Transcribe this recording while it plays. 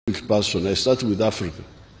person. I start with Africa.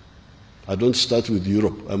 I don't start with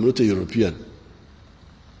Europe. I'm not a European.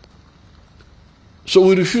 So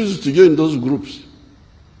we refused to join those groups.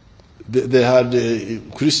 They had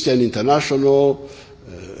Christian International,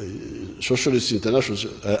 Socialist International.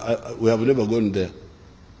 We have never gone there.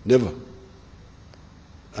 Never.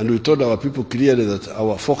 And we told our people clearly that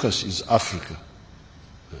our focus is Africa.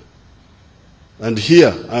 And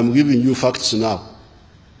here, I'm giving you facts now.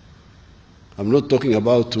 I'm not talking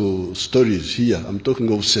about stories here. I'm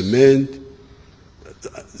talking of cement.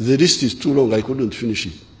 The list is too long. I couldn't finish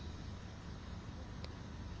it.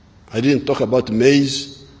 I didn't talk about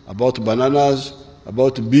maize, about bananas,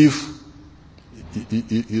 about beef.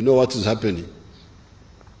 You know what is happening.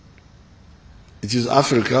 It is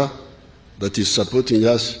Africa that is supporting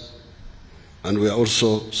us, and we are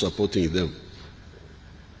also supporting them.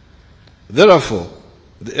 Therefore,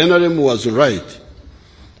 the NRM was right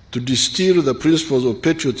to distill the principles of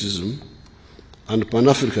patriotism and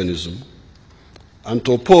Pan-Africanism and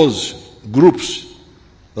to oppose groups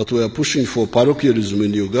that were pushing for parochialism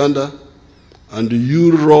in Uganda and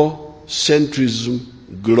Eurocentrism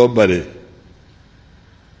globally.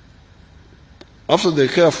 After the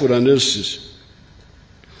careful analysis,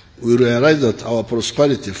 we realized that our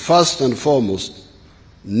prosperity, first and foremost,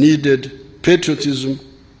 needed patriotism,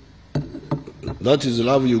 that is,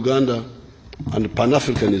 love Uganda, and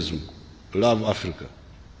Pan-Africanism, love Africa.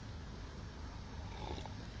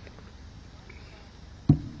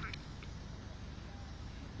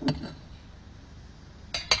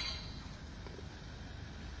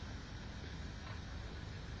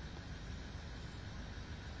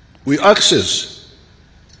 We access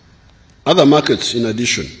other markets in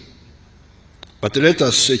addition, but let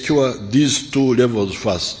us secure these two levels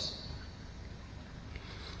first.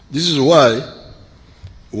 This is why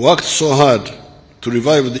we worked so hard to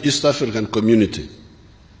revive the East African community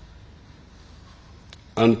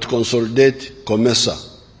and to consolidate COMESA.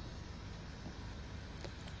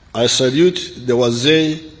 I salute the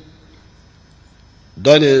Wazee,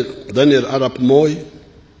 Daniel Arap Moi,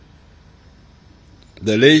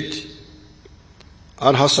 the late,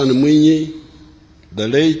 R. Hassan Mwinyi, the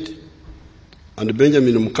late, and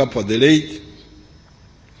Benjamin Mkapa, the late,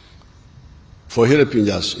 for helping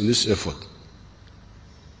us in this effort.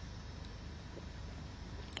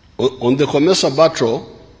 On the COMESA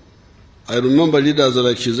battle, I remember leaders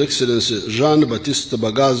like His Excellency Jean-Baptiste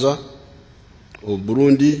Bagaza of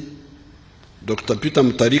Burundi, Dr. Peter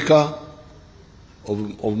Mutharika of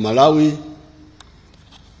Malawi,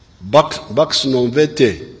 Bax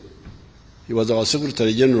Nomvete, he was our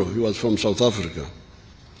Secretary General, he was from South Africa,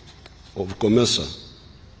 of COMESA,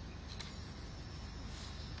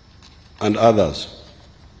 and others.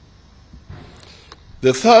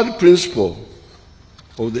 The third principle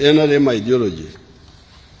of the NRM ideology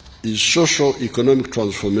is socio-economic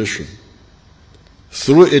transformation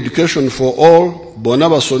through education for all, Bona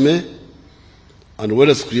Basome, and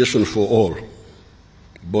wealth creation for all,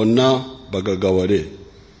 Bona Bagagaware,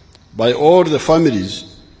 by all the families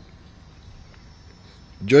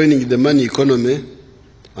joining the money economy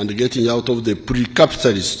and getting out of the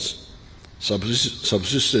pre-capitalist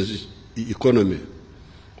subsistence economy,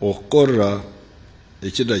 or Korra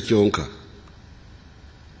Echida Kionka.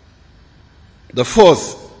 The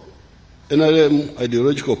fourth NRM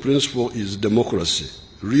ideological principle is democracy,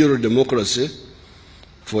 real democracy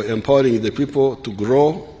for empowering the people to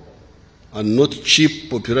grow and not cheap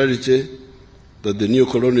popularity that the new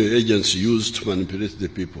colonial agents use to manipulate the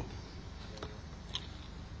people.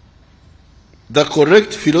 The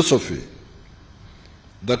correct philosophy,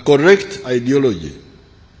 the correct ideology,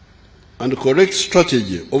 and correct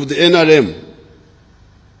strategy of the NRM,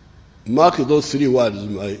 mark those three words,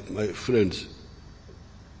 my friends.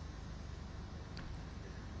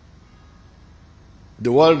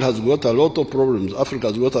 The world has got a lot of problems, Africa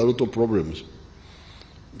has got a lot of problems,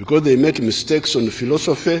 because they make mistakes on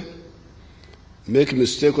philosophy, make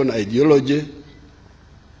mistake on ideology,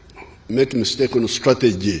 make mistake on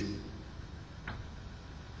strategy.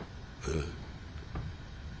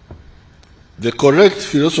 The correct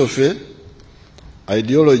philosophy,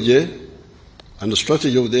 ideology, and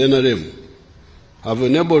strategy of the NRM have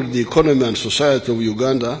enabled the economy and society of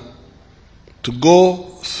Uganda to go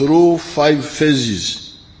through 5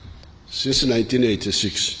 phases since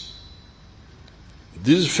 1986.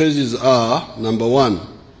 These phases are, number 1,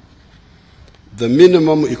 the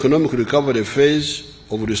minimum economic recovery phase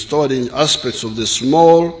of restoring aspects of the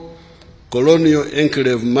small colonial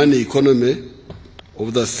enclave money economy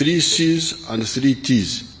of the 3 C's and 3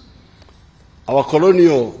 T's.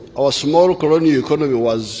 Our small colonial economy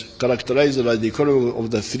was characterized by the economy of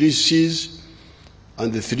the 3 C's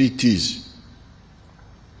and the 3 T's.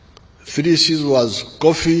 3 C's was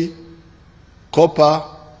coffee, copper,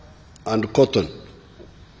 and cotton.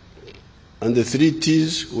 And the 3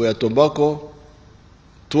 T's were tobacco,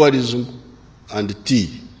 tourism, and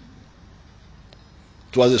tea.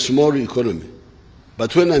 It was a small economy.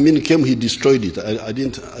 But when Amin came, he destroyed it. I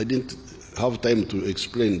didn't have time to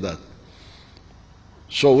explain that.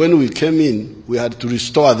 So when we came in, we had to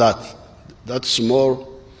restore that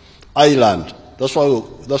small island. That's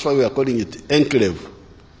why we are calling it enclave.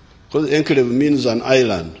 Because enclave means an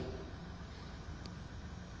island.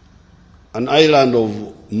 An island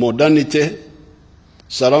of modernity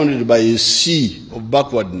surrounded by a sea of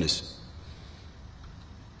backwardness.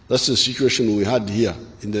 That's the situation we had here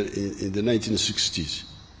in the 1960s.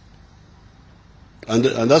 And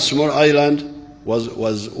that small island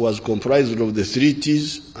was comprised of the 3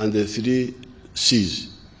 T's and the 3 C's.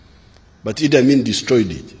 But Idi Amin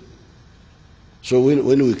destroyed it. So when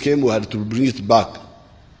we came, we had to bring it back.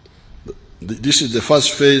 This is the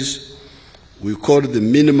first phase we call the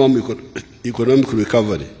minimum economic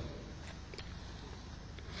recovery.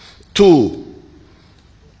 2,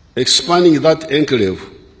 expanding that enclave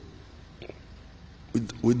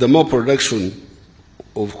with the more production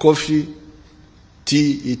of coffee,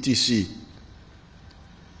 tea, etc.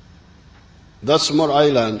 That small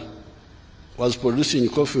island was producing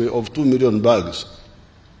coffee of 2 million bags.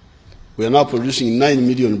 We are now producing 9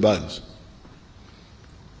 million bags.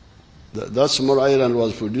 That small island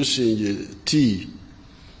was producing tea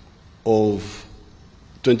of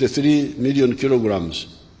 23 million kilograms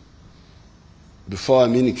before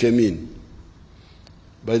Amin came in.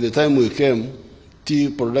 By the time we came, tea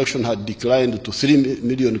production had declined to 3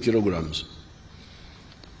 million kilograms.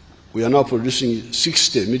 We are now producing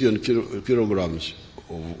 60 million kilograms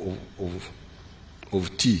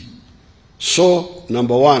of tea. So,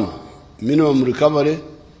 number 1, minimum recovery.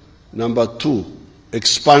 Number 2,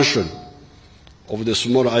 expansion of the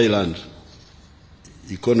small island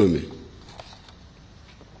economy.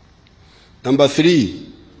 Number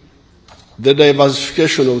 3, the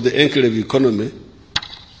diversification of the enclave economy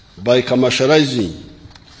by commercializing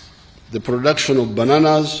the production of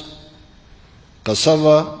bananas,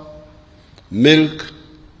 cassava, milk,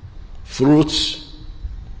 fruits,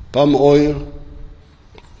 palm oil,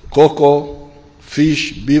 cocoa,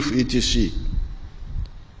 fish, beef, etc.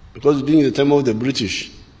 Because during the time of the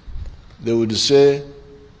British, they would say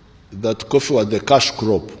that coffee was the cash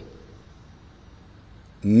crop.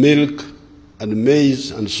 Milk and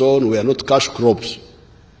maize and so on were not cash crops.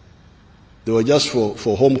 They were just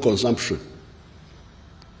for home consumption.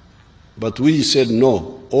 But we said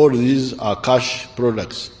no, all these are cash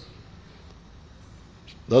products.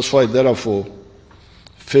 That's why, therefore,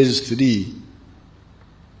 phase 3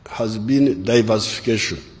 has been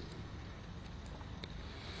diversification.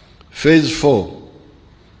 Phase 4,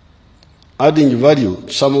 adding value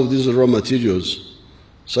to some of these raw materials,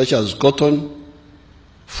 such as cotton,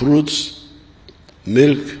 fruits,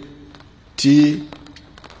 milk, tea,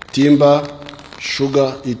 timber,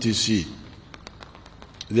 sugar, etc.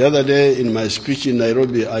 The other day in my speech in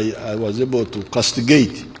Nairobi, I was able to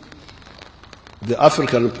castigate the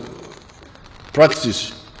African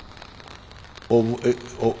practice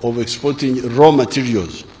of exporting raw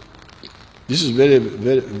materials. This is very,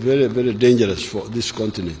 very, very, very dangerous for this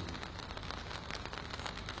continent.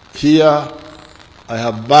 Here, I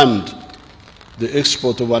have banned the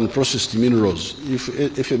export of unprocessed minerals.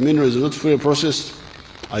 If a mineral is not fully processed,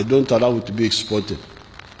 I don't allow it to be exported.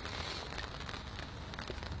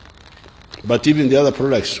 But even the other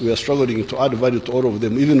products, we are struggling to add value to all of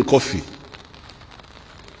them, even coffee.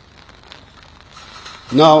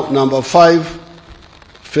 Now, number 5,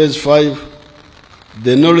 phase 5,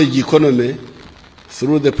 the knowledge economy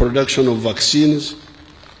through the production of vaccines,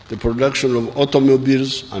 the production of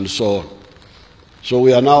automobiles, and so on. So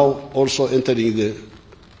we are now also entering the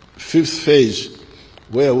 5th phase,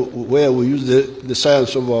 where we use the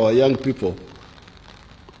science of our young people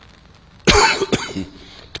to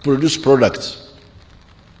produce products.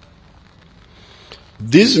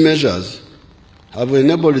 These measures have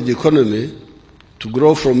enabled the economy to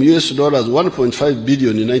grow from US dollars 1.5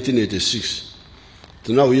 billion in 1986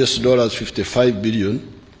 to now US dollars 55 billion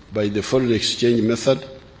by the foreign exchange method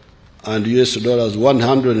and US dollars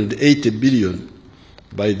 180 billion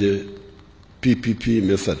by the PPP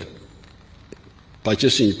method,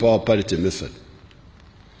 purchasing power parity method.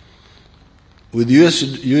 With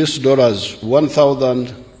US dollars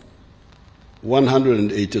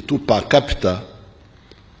 1,182 per capita,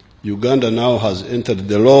 Uganda now has entered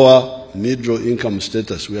the lower middle income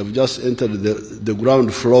status. We have just entered the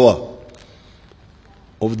ground floor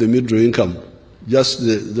of the middle income just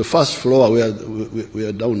the first floor, we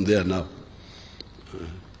are down there now.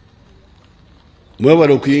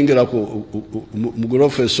 Mwebale okuyingira mu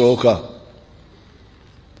gorofa esooka.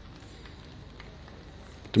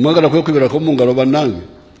 Tumwagala kwekubirako mu ngalo bannange.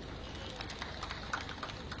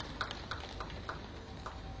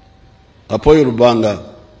 Apoyo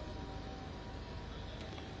Rubanga.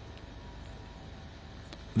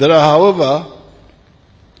 There are, however,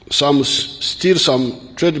 still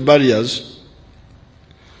some trade barriers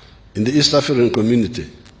in the East African community.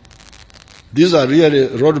 These are really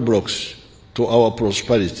roadblocks to our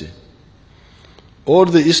prosperity. All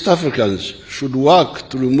the East Africans should work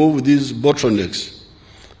to remove these bottlenecks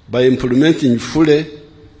by implementing fully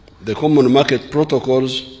the common market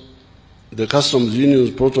protocols, the customs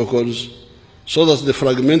union protocols, so that the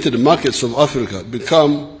fragmented markets of Africa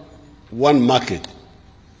become one market.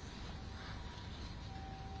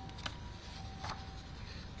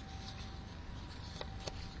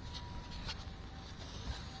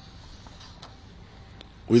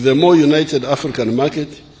 With a more united African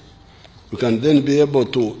market, we can then be able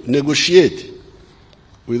to negotiate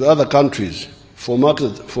with other countries for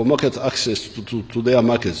market access to their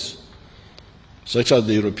markets, such as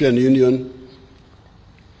the European Union,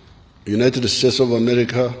 United States of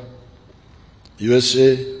America,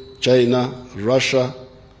 USA, China, Russia,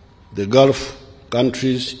 the Gulf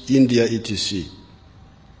countries, India, etc.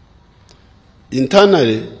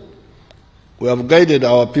 Internally, we have guided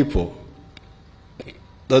our people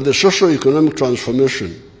that the socio-economic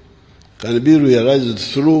transformation can be realized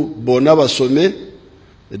through Bonaba Some,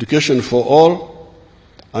 education for all,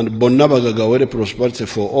 and Bonaba Gagawere, prosperity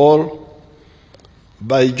for all,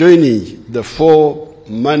 by joining the 4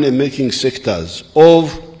 money-making sectors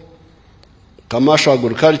of commercial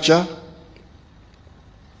agriculture,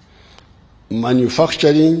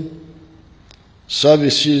 manufacturing,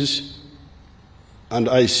 services, and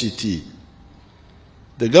ICT.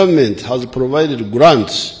 The government has provided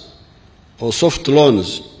grants or soft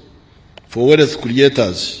loans for wealth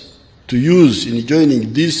creators to use in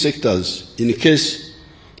joining these sectors in case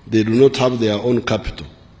they do not have their own capital.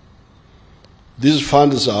 These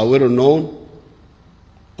funds are well known: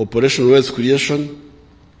 Operation Wealth Creation,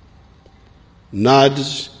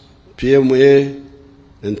 NADS, PMA,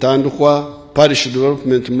 Entandukwa, Parish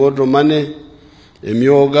Development Model Money,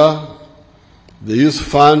 Emyoga, the Youth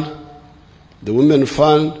Fund, the Women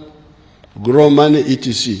Fund, Grow Money,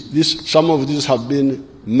 etc. Some of these have been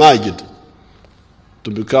merged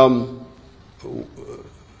to become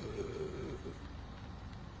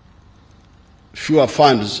fewer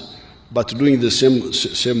funds, but doing the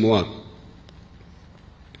same work.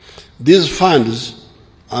 These funds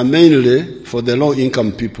are mainly for the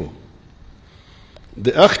low-income people.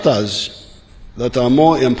 The actors that are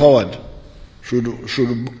more empowered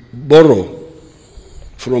should borrow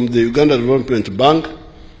from the Uganda Development Bank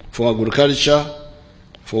for agriculture,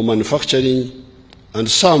 for manufacturing, and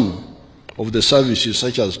some of the services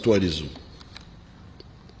such as tourism.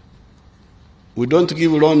 We don't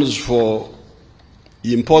give loans for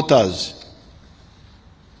importers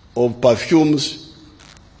of perfumes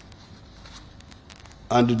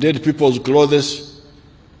and dead people's clothes.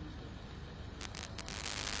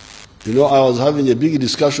 You know, I was having a big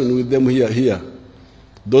discussion with them here.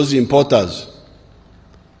 Those importers.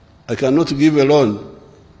 I cannot give a loan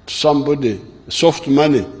to somebody, soft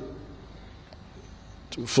money,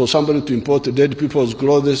 for somebody to import dead people's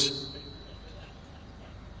clothes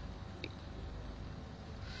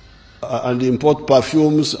and import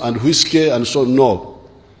perfumes and whiskey and so on. No.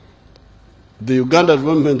 The Uganda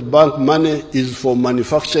Development Bank money is for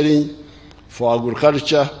manufacturing, for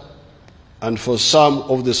agriculture, and for some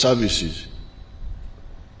of the services.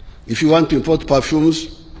 If you want to import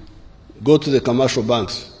perfumes, go to the commercial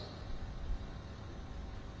banks.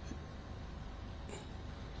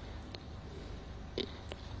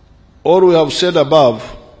 All we have said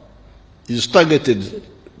above is targeted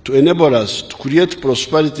to enable us to create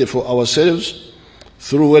prosperity for ourselves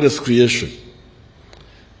through wealth creation.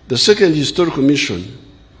 The second historical mission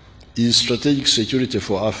is strategic security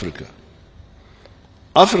for Africa.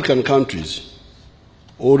 African countries,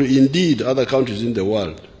 or indeed other countries in the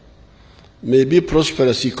world, may be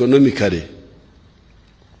prosperous economically.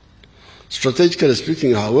 Strategically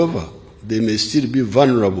speaking, however, they may still be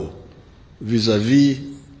vulnerable vis-à-vis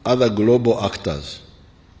other global actors.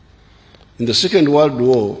 In the Second World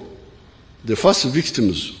War, the first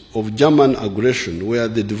victims of German aggression were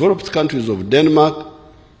the developed countries of Denmark,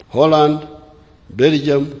 Holland,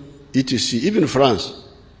 Belgium, etc. Even France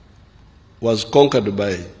was conquered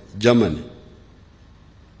by Germany.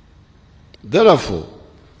 Therefore,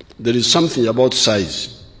 there is something about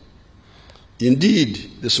size.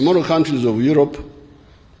 Indeed, the smaller countries of Europe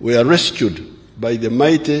were rescued by the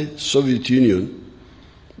mighty Soviet Union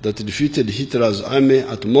that defeated Hitler's army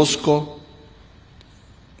at Moscow,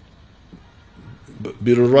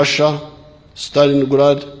 Belorussia,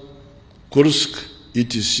 Stalingrad, Kursk,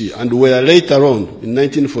 etc., and were later on, in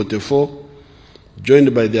 1944,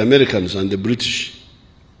 joined by the Americans and the British.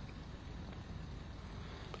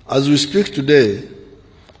 As we speak today,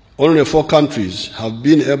 only 4 countries have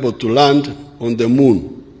been able to land on the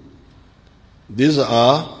moon. These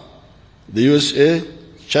are the USA,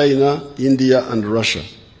 China, India, and Russia.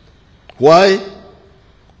 Why?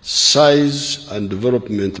 Size and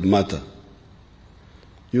development matter.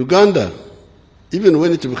 Uganda, even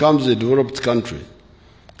when it becomes a developed country,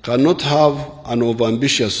 cannot have an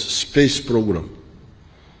overambitious space program.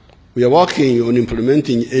 We are working on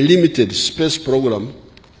implementing a limited space program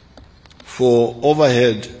for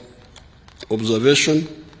overhead observation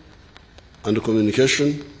and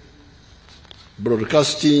communication,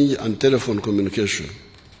 broadcasting and telephone communication.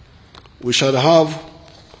 We shall have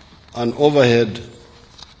an overhead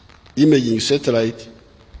imaging satellite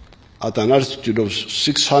at an altitude of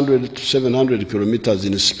 600 to 700 kilometers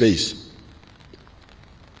in space,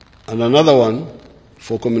 and another one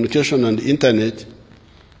for communication and internet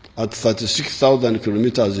at 36,000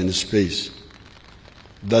 kilometers in space.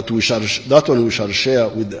 That one we shall share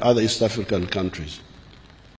with the other East African countries.